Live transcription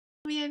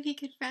VIP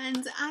Kid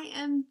friends, I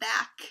am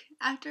back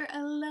after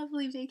a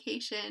lovely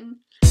vacation.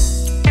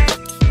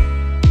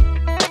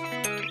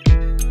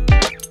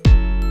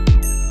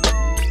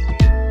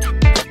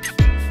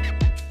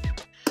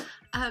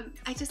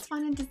 I just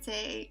wanted to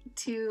say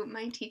to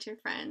my teacher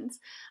friends,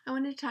 I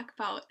wanted to talk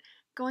about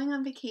going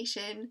on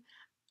vacation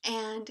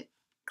and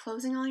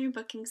closing all your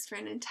bookings for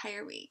an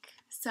entire week.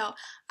 So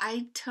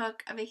I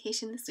took a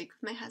vacation this week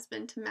with my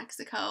husband to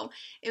Mexico.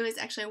 It was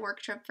actually a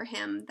work trip for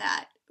him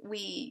that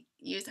we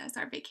used as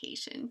our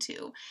vacation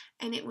too,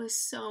 and it was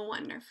so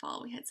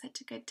wonderful. We had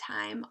such a good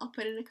time. I'll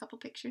put in a couple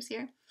pictures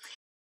here.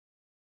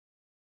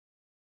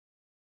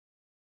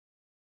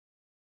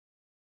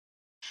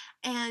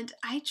 And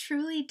I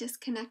truly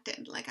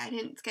disconnected. Like, I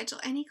didn't schedule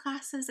any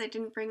classes. I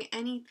didn't bring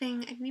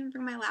anything. I didn't even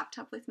bring my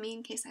laptop with me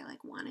in case I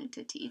wanted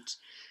to teach.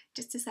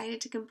 Just decided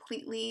to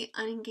completely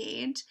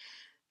unengage.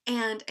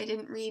 And I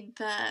didn't read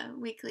the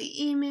weekly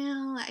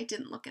email. I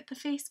didn't look at the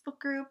Facebook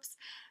groups.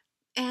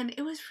 And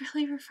it was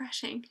really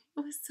refreshing.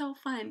 It was so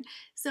fun.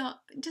 So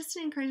just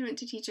an encouragement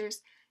to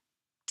teachers,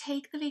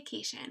 take the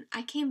vacation.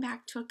 I came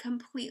back to a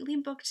completely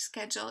booked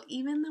schedule,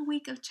 even the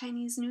week of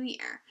Chinese New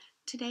Year.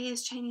 Today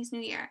is Chinese New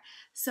Year.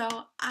 So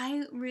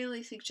I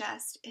really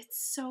suggest, it's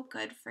so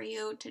good for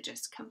you to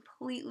just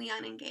completely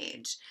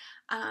unengage.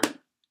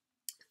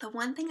 The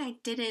one thing I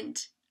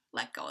didn't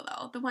let go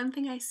though, the one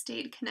thing I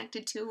stayed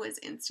connected to was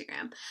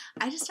Instagram.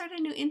 I just started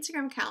a new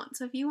Instagram account.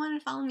 So if you want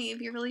to follow me, it'd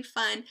be really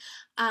fun.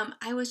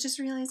 I was just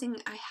realizing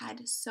I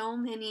had so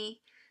many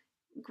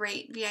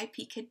great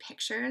VIP Kid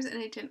pictures and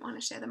I didn't want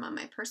to share them on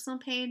my personal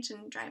page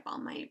and drive all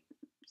my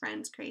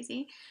friends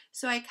crazy.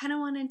 So I kind of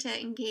wanted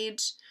to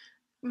engage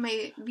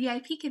my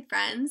VIP Kid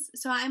friends.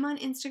 So I'm on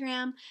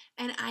Instagram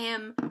and I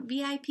am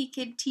VIP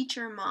Kid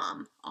Teacher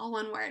Mom, all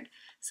one word.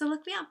 So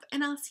look me up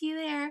and I'll see you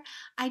there.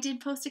 I did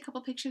post a couple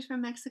pictures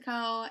from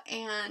Mexico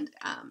and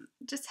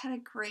just had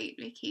a great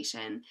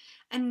vacation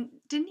and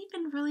didn't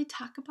even really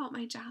talk about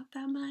my job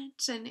that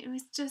much, and it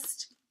was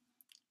just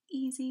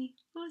easy.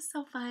 It was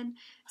so fun.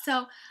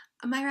 So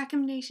my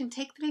recommendation,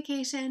 take the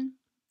vacation,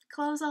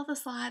 close all the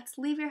slots,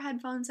 leave your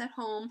headphones at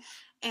home,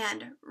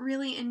 and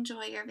really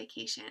enjoy your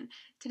vacation.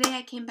 Today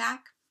I came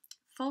back,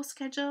 full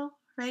schedule,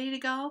 ready to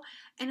go,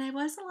 and I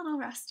was a little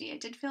rusty. I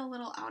did feel a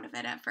little out of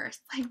it at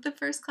first. Like the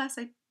first class,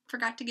 I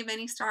forgot to give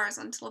any stars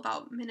until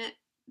about minute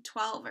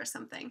 12 or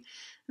something.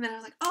 And then I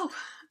was like, oh,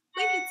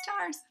 we need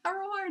stars, a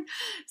reward.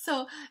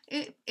 So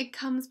it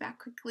comes back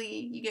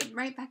quickly. You get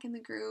right back in the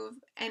groove,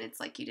 and it's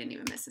like you didn't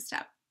even miss a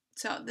step.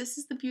 So this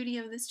is the beauty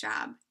of this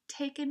job.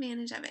 Take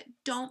advantage of it.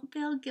 Don't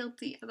feel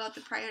guilty about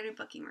the priority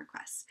booking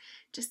requests.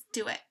 Just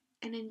do it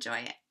and enjoy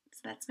it. So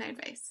that's my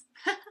advice.